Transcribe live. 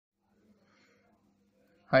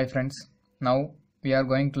Hi friends, now we are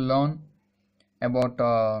going to learn about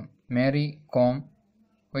Mary Kom,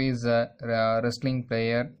 who is a wrestling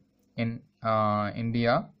player in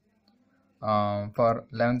India for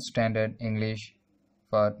 11th standard English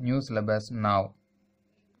for new syllabus now.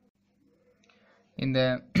 இந்த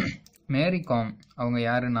மேரி com அவங்க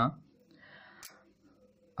யாருன்னா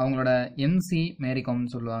அவங்களோட MC மேரி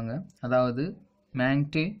காம்னு சொல்லுவாங்க. அதாவது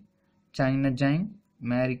மேங்டே சைனஜைங்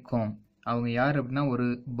மேரி com. அவங்க யார் அப்படின்னா ஒரு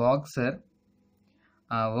boxer.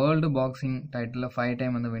 World boxing title 5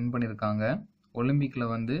 time வந்து வின் பண்ணியிருக்காங்க. ஒலிம்பிக்கில்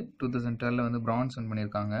வந்து 2012 வந்து பிரான்ஸ் வின்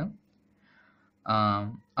பண்ணியிருக்காங்க.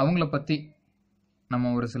 அவங்கள பற்றி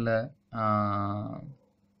நம்ம ஒரு சில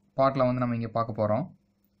பாட்டில் வந்து நம்ம இங்கே பார்க்க போகிறோம்.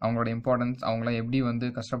 அவங்களோட இம்பார்ட்டன்ஸ், அவங்களாம் எப்படி வந்து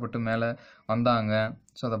கஷ்டப்பட்டு மேலே வந்தாங்க,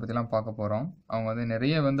 ஸோ அதை பற்றிலாம் பார்க்க போகிறோம். அவங்க வந்து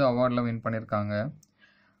நிறைய வந்து அவார்டில் வின் பண்ணியிருக்காங்க.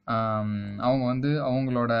 அவங்க வந்து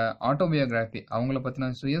அவங்களோட ஆட்டோபயோகிராஃபி, அவங்கள பற்றின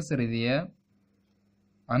சுயசரிதையை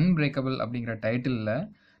அன்பிரேக்கபிள் அப்படிங்கிற டைட்டிலில்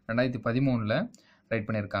 2013 ரைட்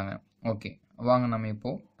பண்ணியிருக்காங்க. ஓகே, வாங்க நம்ம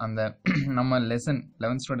இப்போது அந்த நம்ம லெசன்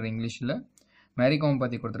 11th ஸ்டாண்டர்ட் இங்கிலீஷில் மேரி காம்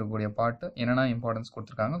பற்றி கொடுத்துருக்கக்கூடிய பாட்டு என்னென்ன இம்பார்ட்டன்ஸ்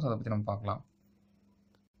கொடுத்துருக்காங்க, ஸோ அதை பற்றி நம்ம பார்க்கலாம்.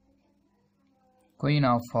 Queen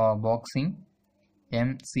of boxing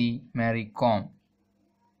M.C.Mary Kom.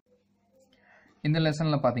 இந்த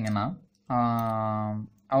லெசனில் பார்த்தீங்கன்னா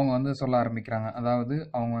அவங்க வந்து சொல்ல ஆரம்பிக்கிறாங்க. அதாவது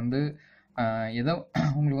அவங்க வந்து ஏதோ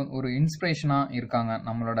அவங்களுக்கு ஒரு இன்ஸ்பிரேஷனாக இருக்காங்க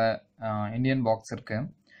நம்மளோட இந்தியன் பாக்ஸருக்கு.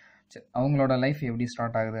 அவங்களோட லைஃப் எப்படி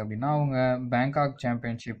ஸ்டார்ட் ஆகுது அப்படின்னா, அவங்க பேங்காக்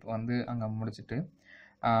சாம்பியன்ஷிப் வந்து அங்கே முடிச்சுட்டு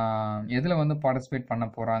எதில் வந்து பார்ட்டிசிபேட் பண்ண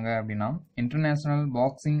போகிறாங்க அப்படின்னா இன்டர்நேஷ்னல்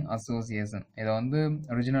பாக்ஸிங் அசோசியேஷன். இதை வந்து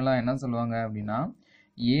ஒரிஜினலாக என்ன சொல்லுவாங்க அப்படின்னா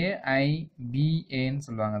AIBAன்னு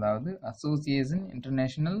சொல்லுவாங்க. அதாவது association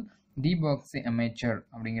international D boxing amateur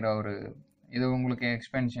அப்படிங்கிற ஒரு இது உங்களுக்கு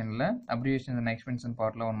எக்ஸ்பென்ஷனில் அப்ரிவேஷன் அண்ட் எக்ஸ்பென்ஷன்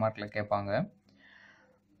பார்ட்டில் 1 மார்க்கில் கேட்பாங்க.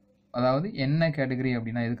 அதாவது என்ன கேட்டகரி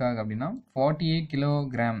அப்படின்னா எதுக்காக அப்படின்னா 48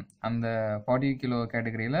 கிலோகிராம், அந்த 48 கிலோ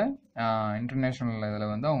கேட்டகரியில் இன்டர்நேஷ்னல் இதில்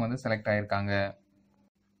வந்து அவங்க வந்து செலக்ட் ஆகியிருக்காங்க.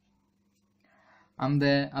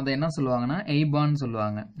 அதை என்ன சொல்லுவாங்கன்னா எய்பான்னு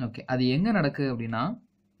சொல்லுவாங்க. ஓகே, அது எங்கே நடக்குது அப்படின்னா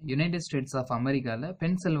யுனைடெட் ஸ்டேட்ஸ் ஆஃப் அமெரிக்காவில்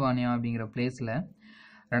பென்சில்வானியா அப்படிங்கிற பிளேஸில்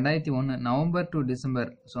 2001 நவம்பர் டு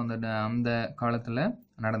டிசம்பர், ஸோ அந்த காலத்தில்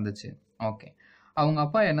நடந்துச்சு. ஓகே, அவங்க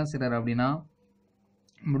அப்பா என்ன செய்கிறார் அப்படின்னா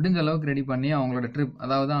முடிஞ்ச அளவுக்கு ரெடி பண்ணி அவங்களோட ட்ரிப்,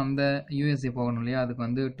 அதாவது அந்த USA போகணும் இல்லையா, அதுக்கு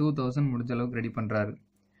வந்து 2000 முடிஞ்ச அளவுக்கு ரெடி பண்ணுறாரு.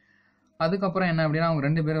 அதுக்கப்புறம் என்ன அப்படின்னா அவங்க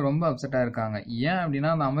 2 பேரும் ரொம்ப அப்செட்டாக இருக்காங்க. ஏன் அப்படின்னா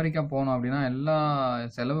அந்த அமெரிக்கா போகணும் அப்படின்னா எல்லா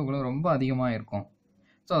செலவுகளும் ரொம்ப அதிகமாக இருக்கும்.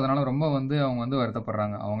 ஸோ அதனால் ரொம்ப வந்து அவங்க வந்து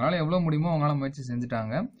வருத்தப்படுறாங்க. அவங்களால எவ்வளோ முடியுமோ அவங்களால முயற்சி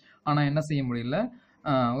செஞ்சுட்டாங்க. ஆனால் என்ன செய்ய முடியல,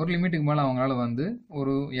 ஒரு லிமிட்டுக்கு மேலே அவங்களால வந்து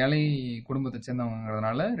ஒரு ஏழை குடும்பத்தை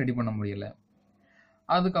சேர்ந்தவங்கிறதுனால ரெடி பண்ண முடியல.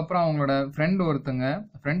 அதுக்கப்புறம் அவங்களோட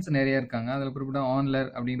ஃப்ரெண்ட்ஸ் நிறைய இருக்காங்க. அதில் குறிப்பிட்ட ஆன்லர்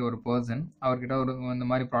அப்படிங்கிற ஒரு பர்சன், அவர்கிட்ட ஒரு இந்த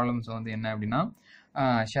மாதிரி ப்ராப்ளம்ஸ் வந்து என்ன அப்படின்னா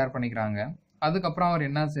ஷேர் பண்ணிக்கிறாங்க. அதுக்கப்புறம் அவர்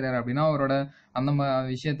என்ன செய்கிறார் அப்படின்னா அவரோட அந்த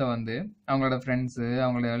விஷயத்த வந்து அவங்களோட ஃப்ரெண்ட்ஸு,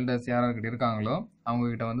 அவங்களோட எல்டர்ஸ் யார்கிட்ட இருக்காங்களோ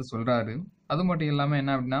அவங்கக்கிட்ட வந்து சொல்கிறாரு. அது மட்டும் இல்லாமல்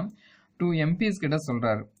என்ன அப்படின்னா 2 MPs கிட்ட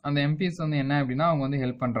சொல்கிறாரு. அந்த MPs வந்து என்ன அப்படின்னா அவங்க வந்து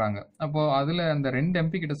ஹெல்ப் பண்ணுறாங்க. அப்போது அதில் அந்த 2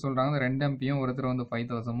 MP கிட்ட சொல்கிறாங்க. அந்த 2 MPயும் ஒருத்தர் வந்து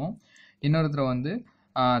 5000 இன்னொருத்தர் வந்து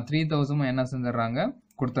 3000 என்ன செஞ்சிடறாங்க,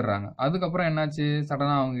 கொடுத்துட்றாங்க. அதுக்கப்புறம் என்னாச்சு,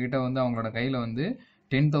 சடனாக அவங்கக்கிட்ட வந்து அவங்களோட கையில் வந்து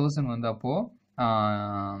 10,000 வந்து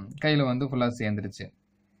அப்போது கையில் வந்து ஃபுல்லாக சேர்ந்துருச்சு.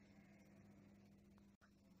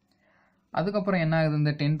 அதுக்கப்புறம் என்ன ஆகுது,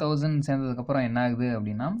 இந்த 10,000 சேர்ந்ததுக்கப்புறம் என்ன ஆகுது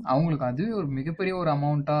அப்படின்னா அவங்களுக்கு அதுவே ஒரு மிகப்பெரிய ஒரு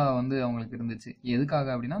அமௌண்ட்டாக வந்து அவங்களுக்கு இருந்துச்சு. எதுக்காக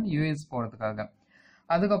அப்படின்னா US போகிறதுக்காக.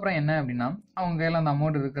 அதுக்கப்புறம் என்ன அப்படின்னா அவங்க கையில் அந்த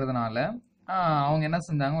அமௌண்ட் இருக்கிறதுனால அவங்க என்ன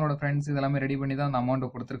செஞ்சாங்க, அவங்களோட ஃப்ரெண்ட்ஸ் இதெல்லாமே ரெடி பண்ணி தான் அந்த அமௌண்ட்டை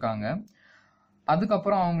கொடுத்துருக்காங்க.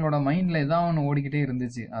 அதுக்கப்புறம் அவங்களோட மைண்டில் ஏதாவது ஒன்று ஓடிக்கிட்டே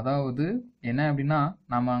இருந்துச்சு. அதாவது என்ன அப்படின்னா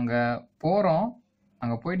நம்ம அங்கே போகிறோம்,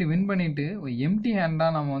 அங்கே போயிட்டு வின் பண்ணிவிட்டு ஒரு எம்டி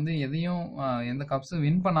ஹேண்டாக நம்ம வந்து எதையும் எந்த கப்ஸும்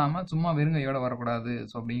வின் பண்ணாமல் சும்மா வெறுங்கையோடு வரக்கூடாது.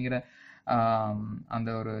 ஸோ அப்படிங்கிற அந்த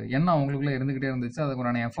ஒரு எண்ணம் அவங்களுக்குள்ளே இருந்துக்கிட்டே இருந்துச்சு.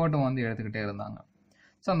 அதுக்குண்டான எஃபர்ட்டும் வந்து எடுத்துக்கிட்டே இருந்தாங்க.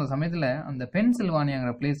 ஸோ அந்த சமயத்தில் அந்த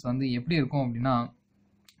பென்சில்வானியாங்கிற பிளேஸ் வந்து எப்படி இருக்கும் அப்படின்னா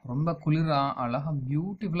ரொம்ப குளிராக அழகாக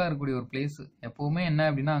பியூட்டிஃபுல்லாக இருக்கக்கூடிய ஒரு பிளேஸு. எப்போவுமே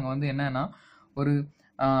என்ன அப்படின்னா அங்கே வந்து என்னன்னா ஒரு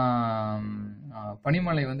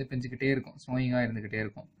பனிமலை வந்து பெஞ்சிக்கிட்டே இருக்கும், ஸ்னோயிங்காக இருந்துக்கிட்டே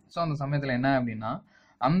இருக்கும். ஸோ அந்த சமயத்தில் என்ன அப்படின்னா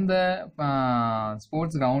அந்த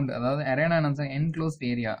ஸ்போர்ட்ஸ் கிரவுண்ட், அதாவது அரேனா என்க்ளோஸ்ட்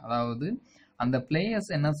ஏரியா, அதாவது அந்த பிளேயர்ஸ்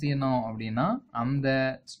என்ன செய்யணும் அப்படின்னா அந்த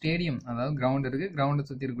ஸ்டேடியம், அதாவது கிரவுண்ட் இருக்குது, கிரவுண்டை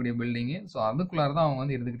சுற்றி இருக்கக்கூடிய பில்டிங்கு, ஸோ அதுக்குள்ளார தான் அவங்க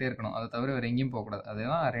வந்து இருந்துக்கிட்டே இருக்கணும். அதை தவிர வேறு எங்கேயும் போகக்கூடாது.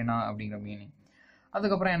 அதுதான் அரேனா அப்படிங்கிற மீனிங்.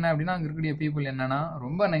 அதுக்கப்புறம் என்ன அப்படின்னா அங்கே இருக்கக்கூடிய பீப்புள் என்னன்னா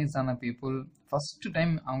ரொம்ப நைஸான பீப்புள். ஃபஸ்ட்டு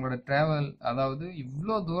டைம் அவங்களோட ட்ராவல், அதாவது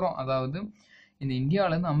இவ்வளோ தூரம், அதாவது இந்த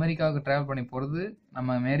இந்தியாவிலேருந்து அமெரிக்காவுக்கு ட்ராவல் பண்ணி போகிறது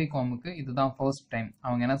நம்ம மேரி காமுக்கு இதுதான் ஃபர்ஸ்ட் டைம்.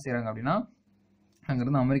 அவங்க என்ன செய்கிறாங்க அப்படின்னா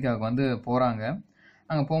அங்கேருந்து அமெரிக்காவுக்கு வந்து போகிறாங்க.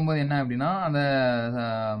 அங்கே போகும்போது என்ன அப்படின்னா அந்த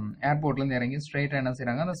ஏர்போர்ட்லேருந்து இறங்கி ஸ்ட்ரெயிட்டாக என்ன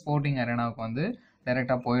செய்கிறாங்க, அந்த ஸ்போர்ட்டிங் அரேனாவுக்கு வந்து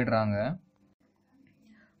டைரெக்டாக போயிடுறாங்க.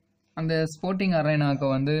 அந்த ஸ்போர்ட்டிங் அரேனாவுக்கு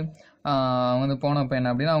வந்து வந்து போனப்போ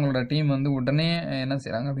என்ன அப்படின்னா அவங்களோட டீம் வந்து உடனே என்ன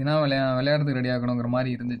செய்கிறாங்க அப்படின்னா விளையாடுறதுக்கு ரெடி ஆகணுங்கிற மாதிரி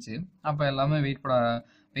இருந்துச்சு. அப்போ எல்லாமே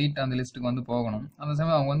வெயிட் அந்த லிஸ்ட்டுக்கு வந்து போகணும். அந்த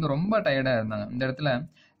சமயம் அவங்க வந்து ரொம்ப டயர்டாக இருந்தாங்க. இந்த இடத்துல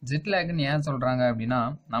ஜெட்லேக்னு ஏன் சொல்கிறாங்க அப்படின்னா,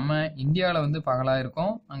 நம்ம இந்தியாவில் வந்து பகலாக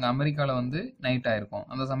இருக்கும், அங்கே அமெரிக்காவில் வந்து நைட்டாக இருக்கும்.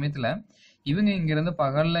 அந்த சமயத்தில் இவங்க இங்கேருந்து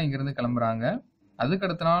பகலில் இங்கேருந்து கிளம்புறாங்க, அதுக்கு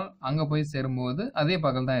அடுத்த நாள் அங்கே போய் சேரும்போது அதே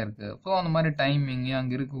பகல் தான் இருக்குது. ஸோ அந்த மாதிரி டைமிங்கு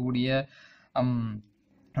அங்கே இருக்கக்கூடிய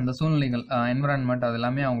அந்த சூழ்நிலைகள் என்விரான்மெண்ட் அது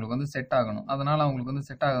எல்லாமே அவங்களுக்கு வந்து செட் ஆகணும். அதனால் அவங்களுக்கு வந்து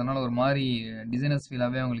செட் ஆகுறதுனால ஒரு மாதிரி டிசைனர்ஸ்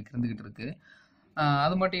ஃபீலாகவே அவங்களுக்கு இருந்துக்கிட்டு இருக்கு.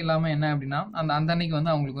 அது மட்டும் இல்லாமல் என்ன அப்படின்னா அந்த அன்னைக்கு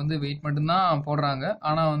வந்து அவங்களுக்கு வந்து வெயிட் மட்டும்தான் போடுறாங்க.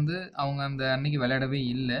 ஆனால் வந்து அவங்க அந்த அன்னைக்கு விளையாடவே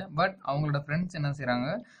இல்லை. பட் அவங்களோட ஃப்ரெண்ட்ஸ் என்ன செய்கிறாங்க,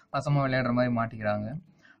 வசமாக விளையாடுற மாதிரி மாட்டிக்கிறாங்க.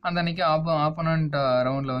 அந்த அன்னைக்கு ஆப்போனண்ட்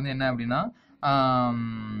ரவுண்டில் வந்து என்ன அப்படின்னா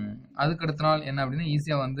அதுக்கு அடுத்த நாள் என்ன அப்படின்னா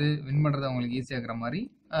ஈஸியாக வந்து வின் பண்ணுறது அவங்களுக்கு ஈஸியாக இருக்கிற மாதிரி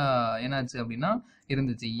என்னாச்சு அப்படின்னா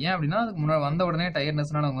இருந்துச்சு. ஏன் அப்படின்னா அதுக்கு முன்னாடி வந்த உடனே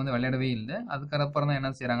டயர்ட்னஸ்னால அவங்க வந்து விளையாடவே இல்லை. அதுக்கப்புறம் தான் என்ன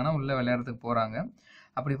செய்கிறாங்கன்னா உள்ளே விளையாடுறதுக்கு போகிறாங்க.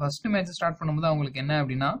 அப்படி ஃபஸ்ட்டு மேட்ச் ஸ்டார்ட் பண்ணும்போது அவங்களுக்கு என்ன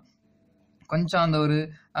அப்படின்னா கொஞ்சம் அந்த ஒரு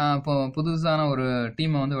இப்போ புதுசான ஒரு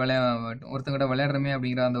டீமை வந்து ஒருத்தங்கிட்ட விளையாடுறமே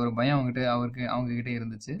அப்படிங்கிற அந்த ஒரு பயம் அவங்ககிட்ட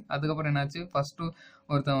இருந்துச்சு. அதுக்கப்புறம் என்னாச்சு, ஃபஸ்ட்டு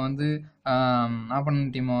ஒருத்தன் வந்து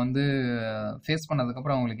ஆப்போனன்ட் டீமை வந்து ஃபேஸ்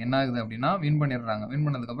பண்ணதுக்கப்புறம் அவங்களுக்கு என்ன ஆகுது அப்படின்னா வின் பண்ணிடுறாங்க. வின்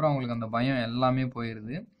பண்ணதுக்கப்புறம் அவங்களுக்கு அந்த பயம் எல்லாமே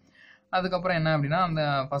போயிடுது. அதுக்கப்புறம் என்ன அப்படின்னா அந்த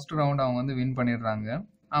ஃபஸ்ட்டு ரவுண்ட் அவங்க வந்து வின் பண்ணிடுறாங்க.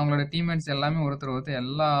 அவங்களோட டீம்மேட்ஸ் எல்லாமே ஒருத்தர்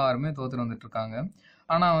எல்லாருமே தோத்துட்டு வந்துட்டு இருக்காங்க.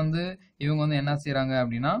 ஆனால் வந்து இவங்க வந்து என்ன செய்கிறாங்க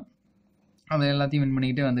அப்படின்னா அதை எல்லாத்தையும் வின்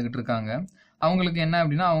பண்ணிக்கிட்டே வந்துக்கிட்டு இருக்காங்க. அவங்களுக்கு என்ன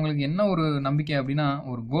அப்படின்னா அவங்களுக்கு என்ன ஒரு நம்பிக்கை அப்படின்னா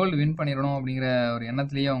ஒரு கோல் வின் பண்ணிடணும் அப்படிங்கிற ஒரு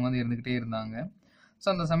எண்ணத்துலேயே அவங்க வந்து இருந்துக்கிட்டே இருந்தாங்க. ஸோ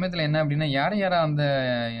அந்த சமயத்தில் என்ன அப்படின்னா யார் யாரை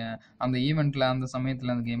அந்த ஈவெண்ட்டில் அந்த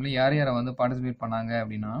சமயத்தில் அந்த கேமில் யார் யாரை வந்து பார்ட்டிசிபேட் பண்ணாங்க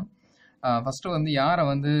அப்படின்னா ஃபஸ்ட்டு வந்து யாரை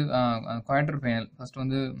வந்து குவார்ட்டர்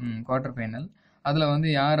ஃபைனல் அதில் வந்து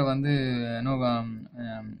யாரை வந்து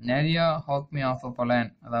நேரியா ஹாக்மி ஆஃப்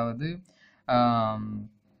பொலாண்ட், அதாவது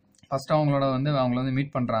ஃபஸ்ட்டு அவங்கள வந்து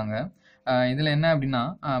மீட் பண்ணுறாங்க. இதில் என்ன அப்படின்னா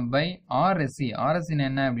பை ஆர்எஸ்சின்னு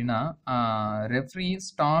என்ன அப்படின்னா ரெஃப்ரி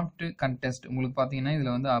ஸ்டாப்டு கண்டெஸ்ட். உங்களுக்கு பார்த்தீங்கன்னா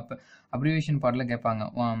இதில் வந்து அப்ரிவேஷன் பார்ட்டில் கேட்பாங்க,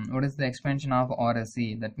 what is the எக்ஸ்பென்ஷன் of RSC,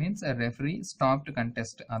 that means referee stopped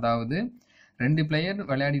contest. அதாவது 2 பிளேயர்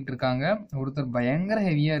விளையாடிட்டு இருக்காங்க, ஒருத்தர் பயங்கர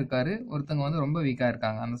ஹெவியாக இருக்காரு, ஒருத்தங்க வந்து ரொம்ப வீக்காக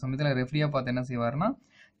இருக்காங்க. அந்த சமயத்தில் ரெஃப்ரியாக பார்த்து என்ன செய்வாருன்னா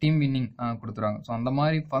டீம் வின்னிங் கொடுத்துருவாங்க. ஸோ அந்த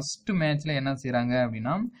மாதிரி ஃபஸ்ட்டு மேட்ச்சில் என்ன செய்கிறாங்க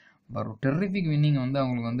அப்படின்னா ஒரு டெரிஃபிக் வின்னிங் வந்து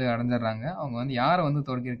அவங்களுக்கு வந்து அடைஞ்சிடுறாங்க. அவங்க வந்து யாரை வந்து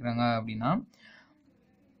தோற்கிருக்கிறாங்க அப்படின்னா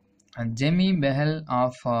ஜெமி பெஹல்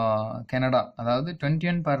ஆஃப் கனடா, அதாவது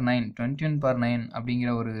 21/9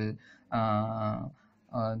 அப்படிங்கிற ஒரு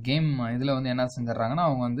கேம் இதில் வந்து என்ன செஞ்சிடறாங்கன்னா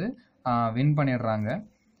அவங்க வந்து வின் பண்ணிடுறாங்க.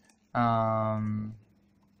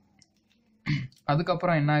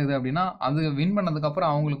 அதுக்கப்புறம் என்ன ஆகுது அப்படின்னா அது வின்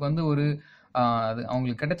பண்ணதுக்கப்புறம் அவங்களுக்கு வந்து அது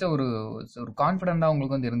அவங்களுக்கு கிடைச்ச ஒரு கான்ஃபிடென்ட்டாக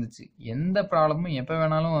அவங்களுக்கு வந்து இருந்துச்சு. எந்த ப்ராப்ளமும் எப்போ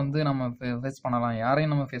வேணாலும் வந்து நம்ம ஃபேஸ் பண்ணலாம்,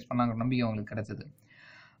 யாரையும் நம்ம ஃபேஸ் பண்ணலாங்கிற நம்பிக்கை அவங்களுக்கு கிடைச்சது.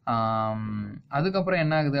 அதுக்கப்புறம்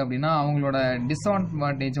என்ன ஆகுது அப்படின்னா அவங்களோட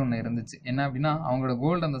டிஸ்அட்வான்டேஜ் ஒன்று இருந்துச்சு. என்ன அப்படின்னா அவங்களோட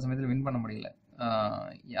கோல்டு அந்த சமயத்தில் வின் பண்ண முடியல.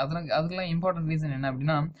 அதுக்கெல்லாம் இம்பார்ட்டன்ட் ரீசன் என்ன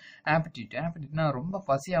அப்படின்னா ஆப்டிடியூட்னா ரொம்ப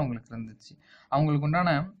பசி அவங்களுக்கு இருந்துச்சு. அவங்களுக்கு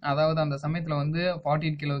உண்டான அதாவது அந்த சமயத்தில் வந்து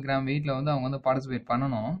 48 கிலோகிராம் வெயிட்டில் வந்து அவங்க வந்து பார்ட்டிசிபேட்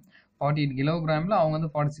பண்ணணும். 48 கிலோகிராமில் அவங்க வந்து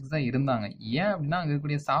 46 தான் இருந்தாங்க. ஏன் அப்படின்னா அங்கே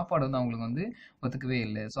இருக்கக்கூடிய சாப்பாடு வந்து அவங்களுக்கு வந்து ஒத்துக்கவே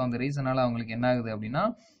இல்லை. ஸோ அந்த ரீசனால் அவங்களுக்கு என்ன ஆகுது அப்படின்னா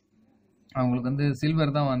அவங்களுக்கு வந்து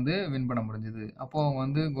சில்வர் தான் வந்து வின் பண்ண முடிஞ்சுது. அப்போது அவங்க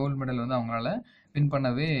வந்து கோல்டு மெடல் வந்து அவங்களால வின்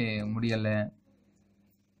பண்ணவே முடியலை.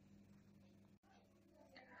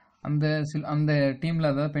 அந்த டீமில்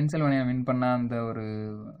அதாவது பென்சில்வேனியா வின் பண்ண அந்த ஒரு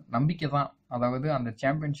நம்பிக்கை தான், அதாவது அந்த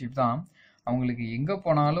சாம்பியன்ஷிப் தான் அவங்களுக்கு எங்கே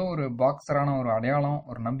போனாலும் ஒரு பாக்ஸரான ஒரு அடையாளம்,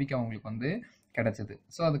 ஒரு நம்பிக்கை அவங்களுக்கு வந்து கிடச்சிது.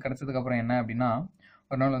 ஸோ அது கிடச்சதுக்கப்புறம் என்ன அப்படின்னா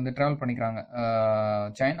ஒரு நாள் வந்து ட்ராவல் பண்ணிக்கிறாங்க,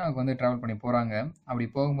 சைனாவுக்கு வந்து ட்ராவல் பண்ணி போகிறாங்க. அப்படி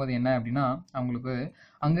போகும்போது என்ன அப்படின்னா அவங்களுக்கு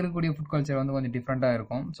அங்கே இருக்கக்கூடிய ஃபுட் கல்ச்சர் வந்து கொஞ்சம் டிஃப்ரெண்ட்டாக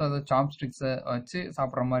இருக்கும். ஸோ அதை சாப்ஸ்டிக்ஸை வச்சு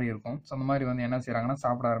சாப்பிட்ற மாதிரி இருக்கும். ஸோ அந்த மாதிரி வந்து என்ன செய்கிறாங்கன்னா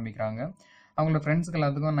சாப்பிட ஆரம்பிக்கிறாங்க. அவங்களோட ஃப்ரெண்ட்ஸுக்கு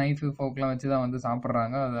எல்லாத்துக்கும் நைஃபு ஃபோக்லாம் வச்சு தான் வந்து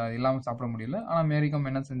சாப்பிட்றாங்க. அது இல்லாமல் சாப்பிட முடியல. ஆனால் மேரி காம்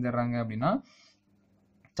என்ன செஞ்சிடறாங்க அப்படின்னா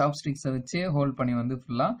சாப்ஸ்டிக்ஸை வச்சு ஹோல்ட் பண்ணி வந்து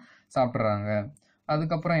ஃபுல்லாக சாப்பிட்றாங்க.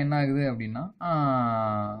 அதுக்கப்புறம் என்ன ஆகுது அப்படின்னா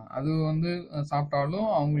அது வந்து சாப்பிட்டாலும்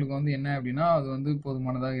அவங்களுக்கு வந்து என்ன அப்படின்னா அது வந்து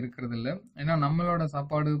போதுமானதாக இருக்கிறது இல்லை. ஏன்னா நம்மளோட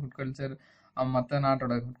சாப்பாடு ஃபுட் கல்ச்சர் மற்ற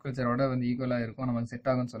நாட்டோட ஃபுட் கல்ச்சரோட வந்து ஈக்குவலாக இருக்கும், நமக்கு செட்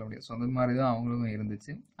ஆகும்னு சொல்ல முடியாது. ஸோ அந்த மாதிரி தான் அவங்களுக்கும்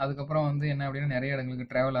இருந்துச்சு. அதுக்கப்புறம் வந்து என்ன அப்படின்னா நிறைய இடங்களுக்கு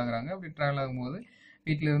ட்ராவல் ஆகுறாங்க. அப்படி ட்ராவல் ஆகும்போது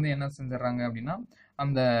வீட்டிலேருந்து என்ன செஞ்சிடறாங்க அப்படின்னா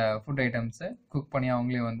அந்த ஃபுட் ஐட்டம்ஸை குக் பண்ணி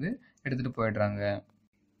அவங்களே வந்து எடுத்துகிட்டு போயிடுறாங்க.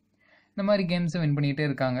 இந்த மாதிரி கேம்ஸை வின் பண்ணிகிட்டே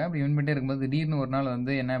இருக்காங்க. அப்படி வின் பண்ணிட்டே இருக்கும்போது திடீர்னு ஒரு நாள்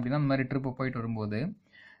வந்து என்ன அப்படின்னா இந்த மாதிரி ட்ரிப்பு போயிட்டு வரும்போது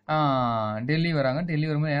டெல்லி வராங்க. டெல்லி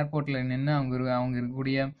வரும்போது ஏர்போர்ட்டில் நின்று அவங்க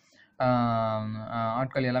இருக்கக்கூடிய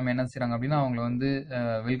ஆட்கள் எல்லாமே என்ன செய்கிறாங்க அப்படின்னா அவங்கள வந்து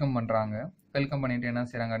வெல்கம் பண்ணுறாங்க. வெல்கம் பண்ணிட்டு என்ன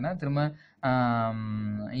செய்கிறாங்கன்னா திரும்ப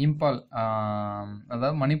இம்பால்,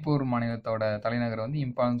 அதாவது மணிப்பூர் மாநிலத்தோட தலைநகர் வந்து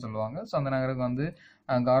இம்பால்னு சொல்லுவாங்க. ஸோ அந்த நகருக்கு வந்து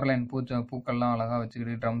கார்லைன் பூக்கள்லாம் அழகாக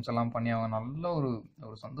வச்சுக்கிட்டு ட்ரம்ஸ் எல்லாம் பண்ணி அவங்க நல்ல ஒரு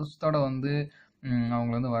சந்தோஷத்தோட வந்து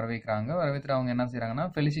அவங்கள வந்து வரவேற்கிறாங்க. வரவேற்றுட்டு அவங்க என்ன செய்கிறாங்கன்னா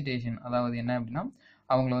ஃபெலிசிட்டேஷன், அதாவது என்ன அப்படின்னா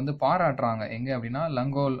அவங்கள வந்து பாராட்டுறாங்க. எங்கே அப்படின்னா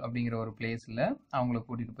லங்கோல் அப்படிங்கிற ஒரு பிளேஸில் அவங்கள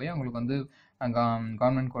கூட்டிகிட்டு போய் அவங்களுக்கு வந்து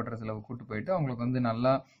கவர்மெண்ட் குவார்ட்டர்ஸில் கூப்பிட்டு போயிட்டு அவங்களுக்கு வந்து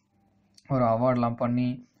நல்லா ஒரு அவார்ட்லாம் பண்ணி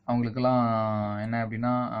அவங்களுக்கெல்லாம் என்ன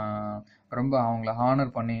அப்படின்னா ரொம்ப அவங்கள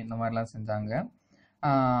ஹானர் பண்ணி இந்த மாதிரிலாம் செஞ்சாங்க.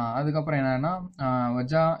 அதுக்கப்புறம் என்னன்னா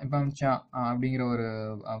வஜா இபம்சா அப்படிங்கிற ஒரு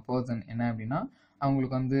பர்சன் என்ன அப்படின்னா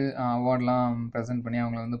அவங்களுக்கு வந்து அவார்ட்லாம் ப்ரெசென்ட் பண்ணி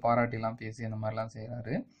அவங்கள வந்து பாராட்டிலாம் பேசி அந்த மாதிரிலாம்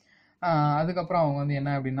செய்கிறாரு. அதுக்கப்புறம் அவங்க வந்து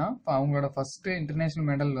என்ன அப்படின்னா இப்போ அவங்களோட ஃபஸ்ட்டு இன்டர்நேஷ்னல்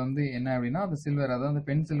மெடல் வந்து என்ன அப்படின்னா அது சில்வர், அதாவது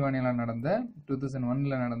பென்சில்வானியாவில் நடந்த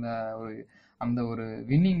 2001 நடந்த அந்த ஒரு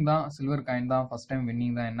வின்னிங் தான், சில்வர் காயின் தான் ஃபஸ்ட் டைம்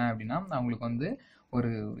வின்னிங் தான் என்ன அப்படின்னா அவங்களுக்கு வந்து ஒரு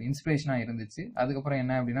இன்ஸ்பிரேஷனாக இருந்துச்சு. அதுக்கப்புறம்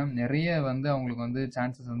என்ன அப்படின்னா நிறைய வந்து அவங்களுக்கு வந்து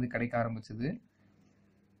சான்சஸ் வந்து கிடைக்க ஆரம்பிச்சுது.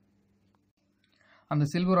 அந்த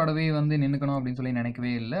சில்வரோடவே வந்து நின்றுக்கணும் அப்படின்னு சொல்லி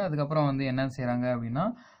நினைக்கவே இல்லை. அதுக்கப்புறம் வந்து என்ன செய்கிறாங்க அப்படின்னா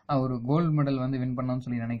ஒரு கோல்டு மெடல் வந்து வின் பண்ணணும்னு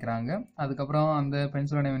சொல்லி நினைக்கிறாங்க. அதுக்கப்புறம் அந்த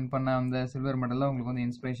பென்சில்வானியா வின் பண்ண அந்த சில்வர் மெடல் அவங்களுக்கு வந்து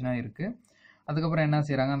இன்ஸ்பிரேஷனாக இருக்குது. அதுக்கப்புறம் என்ன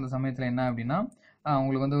செய்கிறாங்க அந்த சமயத்தில் என்ன அப்படின்னா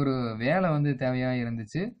அவங்களுக்கு வந்து ஒரு வேலை வந்து தேவையாக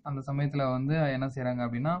இருந்துச்சு. அந்த சமயத்தில் வந்து என்ன செய்கிறாங்க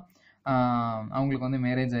அப்படின்னா அவங்களுக்கு வந்து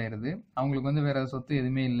மேரேஜ் ஆயிடுது. அவங்களுக்கு வந்து வேறு சொத்து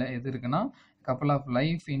எதுவுமே இல்லை. எது இருக்குன்னா couple of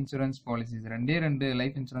life insurance policies, 2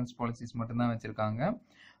 life insurance policies மட்டும்தான் வச்சுருக்காங்க.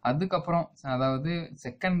 அதுக்கப்புறம் அதாவது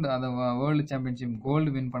செகண்ட் அந்த வேர்ல்டு சாம்பியன்ஷிப்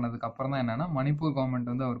கோல்டு வின் பண்ணதுக்கு அப்புறம் தான் என்னன்னா மணிப்பூர்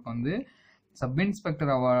கவர்மெண்ட் வந்து அவருக்கு வந்து சப்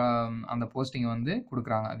இன்ஸ்பெக்டர் அந்த போஸ்டிங் வந்து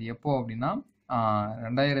கொடுக்குறாங்க. அது எப்போ அப்படின்னா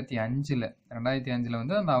 2005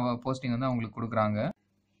 வந்து அந்த போஸ்டிங் வந்து அவங்களுக்கு கொடுக்குறாங்க.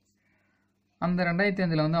 அந்த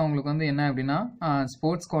 2005 வந்து அவங்களுக்கு வந்து என்ன அப்படின்னா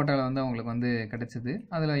ஸ்போர்ட்ஸ் கோட்டாவில் வந்து அவங்களுக்கு வந்து கிடைச்சிது.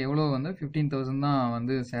 அதில் எவ்வளோ வந்து 15,000 தான்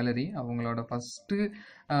வந்து சேலரி. அவங்களோட ஃபஸ்ட்டு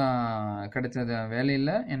கிடைச்சது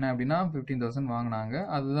வேலையில் என்ன அப்படின்னா 15,000 வாங்கினாங்க.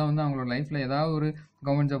 அதுதான் வந்து அவங்களோட லைஃப்பில் ஏதாவது ஒரு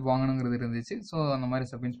கவர்மெண்ட் ஜாப் வாங்கணுங்கிறது இருந்துச்சு. ஸோ அந்த மாதிரி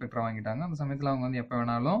சப் இன்ஸ்பெக்டர் வாங்கிட்டாங்க. அந்த சமயத்தில் அவங்க வந்து எப்போ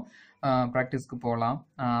வேணாலும் ப்ராக்டிஸ்க்கு போகலாம்,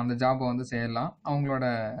 அந்த ஜாப்பை வந்து செய்யலாம். அவங்களோட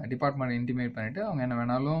டிபார்ட்மெண்ட் இன்டிமேட் பண்ணிவிட்டு அவங்க என்ன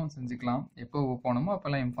வேணாலும் செஞ்சுக்கலாம். எப்போ போகணுமோ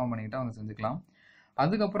அப்போல்லாம் இன்ஃபார்ம் பண்ணிக்கிட்டு அவங்க செஞ்சுக்கலாம்.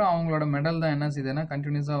 அதுக்கப்புறம் அவங்களோட மெடல் தான் என்ன செய்யுதுன்னா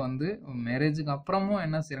கண்டினியூஸாக வந்து மேரேஜுக்கு அப்புறமும்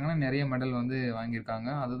என்ன செய்கிறாங்கன்னா நிறைய மெடல் வந்து வாங்கியிருக்காங்க.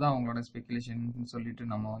 அதுதான் அவங்களோட ஸ்பெக்குலேஷன் சொல்லிட்டு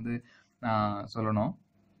நம்ம வந்து சொல்லணும்.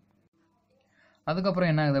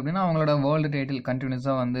 அதுக்கப்புறம் என்ன ஆகுது அப்படின்னா அவங்களோட வேர்ல்டு டைட்டில்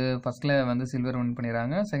கண்டினியூஸாக வந்து ஃபஸ்ட்டில் வந்து சில்வர் வின்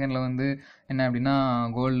பண்ணிடுறாங்க. செகண்டில் வந்து என்ன அப்படின்னா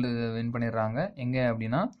கோல்டு வின் பண்ணிடுறாங்க. எங்கே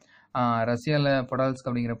அப்படின்னா ரஷ்யாவில் பொடால்ஸ்க்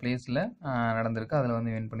அப்படிங்கிற பிளேஸில் நடந்திருக்கு. அதில்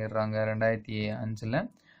வந்து வின் பண்ணிடுறாங்க 2005.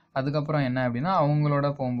 அதுக்கப்புறம் என்ன அப்படின்னா அவங்களோட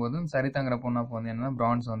போகும்போது சரிதாங்கிற பொண்ணை வந்து என்னன்னா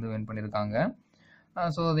பிரான்ஸ் வந்து வின் பண்ணியிருக்காங்க.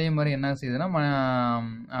 ஸோ அதே மாதிரி என்ன செய்யுதுன்னா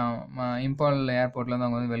இம்பால் ஏர்போர்ட்டில் வந்து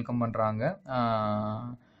அவங்க வந்து வெல்கம் பண்ணுறாங்க.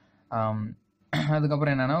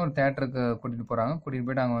 அதுக்கப்புறம் என்னென்னா ஒரு தேட்டருக்கு கூட்டிகிட்டு போகிறாங்க. கூட்டிகிட்டு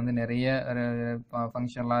போய்ட்டு அங்கே வந்து நிறைய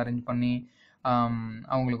ஃபங்க்ஷன்லாம் அரேஞ்ச் பண்ணி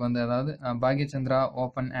அவங்களுக்கு வந்து அதாவது பாக்யச்சந்திரா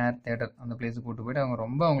ஓப்பன் ஏர் தேட்டர் அந்த பிளேஸுக்கு கூப்பிட்டு போய்ட்டு அவங்க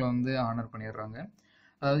ரொம்ப அவங்கள வந்து ஆனர் பண்ணிடுறாங்க.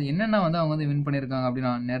 அதாவது என்னென்ன வந்து அவங்க வந்து வின் பண்ணியிருக்காங்க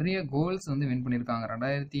அப்படின்னா நிறைய கோல்ஸ் வந்து வின் பண்ணியிருக்காங்க.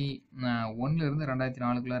 2001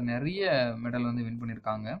 2004 நிறைய மெடல் வந்து வின்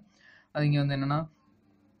பண்ணியிருக்காங்க. அது இங்கே வந்து என்னென்னா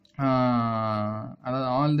அதாவது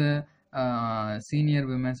all the senior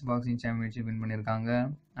women's boxing championship win பண்ணியிருக்காங்க.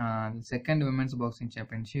 Second women's boxing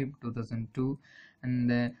championship 2002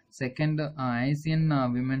 and second Asian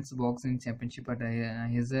women's boxing championship at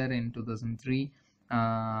his her in 2003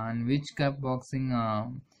 and which cup boxing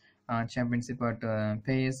championship at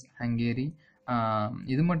base Hungary.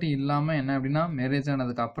 இது மட்டும் இல்லாமல் என்ன அப்படின்னா மேரேஜ்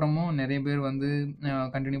ஆனதுக்கு அப்புறமும் நிறைய பேர் வந்து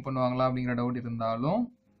கண்டினியூ பண்ணுவாங்களா அப்படிங்கிற டவுட் இருந்தாலும்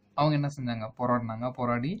அவங்க என்ன செஞ்சாங்க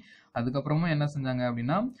போராடி அதுக்கப்புறமும் என்ன செஞ்சாங்க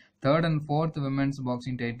அப்படின்னா 3rd and 4th women's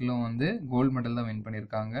boxing டைட்டிலும் வந்து கோல்டு மெடல் தான் வின்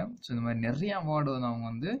பண்ணியிருக்காங்க. ஸோ இந்த மாதிரி நிறைய அவார்டு வந்து அவங்க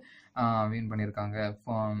வந்து வின் பண்ணியிருக்காங்க.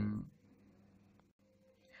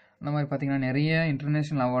 அந்த மாதிரி பார்த்தீங்கன்னா நிறைய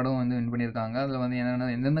இன்டர்நேஷ்னல் அவார்டும் வந்து வின் பண்ணியிருக்காங்க. அதில் வந்து என்னென்ன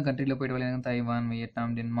எந்தெந்த கண்ட்ரியில் போய்ட்டு விளையாடுங்க, தைவான்,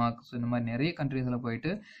 வியட்நாம், டென்மார்க், ஸோ இந்த மாதிரி நிறைய கண்ட்ரீஸில்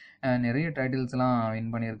போயிட்டு நிறைய டைட்டில்ஸ்லாம்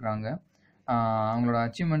வின் பண்ணியிருக்கிறாங்க. அவங்களோட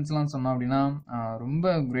அச்சீவ்மெண்ட்ஸ்லாம் சொன்னோம் அப்படின்னா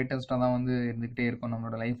ரொம்ப கிரேட்டஸ்ட்டாக தான் வந்து இருந்துக்கிட்டே இருக்கும்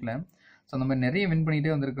நம்மளோட லைஃப்பில். ஸோ அந்த மாதிரி நிறைய வின்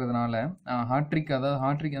பண்ணிகிட்டே வந்திருக்கிறதுனால ஹாட்ரிக்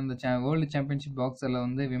அந்த வேர்ல்டு சாம்பியன்ஷிப் பாக்ஸில்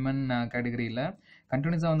வந்து விமன் கேட்டகரியில்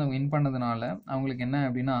கண்டினியூஸாக வந்து வின் பண்ணதுனால அவங்களுக்கு என்ன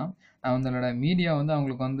அப்படின்னா அவங்களோட மீடியா வந்து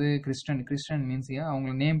அவங்களுக்கு வந்து கிறிஸ்டன் மீன்ஸியாக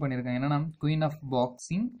அவங்களை நேம் பண்ணியிருக்காங்க. என்னென்னா queen of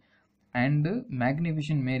boxing and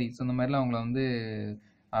magnification Mary. So இந்த மாதிரிலாம் அவங்கள வந்து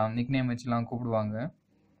நிக் நேம் வச்சுலாம் கூப்பிடுவாங்க.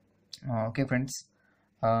 ஓகே ஃப்ரெண்ட்ஸ்,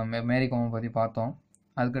 மேரி கோமை பற்றி பார்த்தோம்.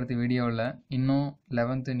 அதுக்கடுத்த வீடியோவில் இன்னும்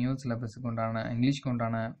 11th நியூ சிலபஸுக்கு உண்டான இங்கிலீஷ்க்கு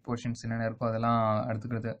உண்டான போர்ஷன்ஸ் என்னென்ன இருக்கோ அதெல்லாம்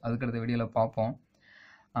அதுக்கடுத்த வீடியோவில் பார்ப்போம்.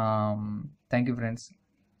 Thank you friends.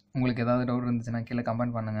 உங்களுக்கு ஏதாவது டவுட் இருந்துச்சுன்னா கீழே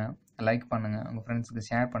கமெண்ட் பண்ணுங்கள், லைக் பண்ணுங்கள், உங்கள் ஃப்ரெண்ட்ஸுக்கு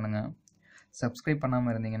ஷேர் பண்ணுங்கள். சப்ஸ்கிரைப்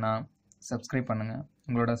பண்ணாமல் இருந்தீங்கன்னா சப்ஸ்கிரைப் பண்ணுங்கள்.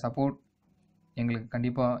 உங்களோட சப்போர்ட் எங்களுக்கு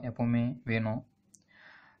கண்டிப்பாக எப்போவுமே வேணும்.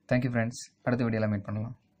 Thank you friends. அடுத்த வீடியோவில் மீட்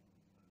பண்ணலாம்.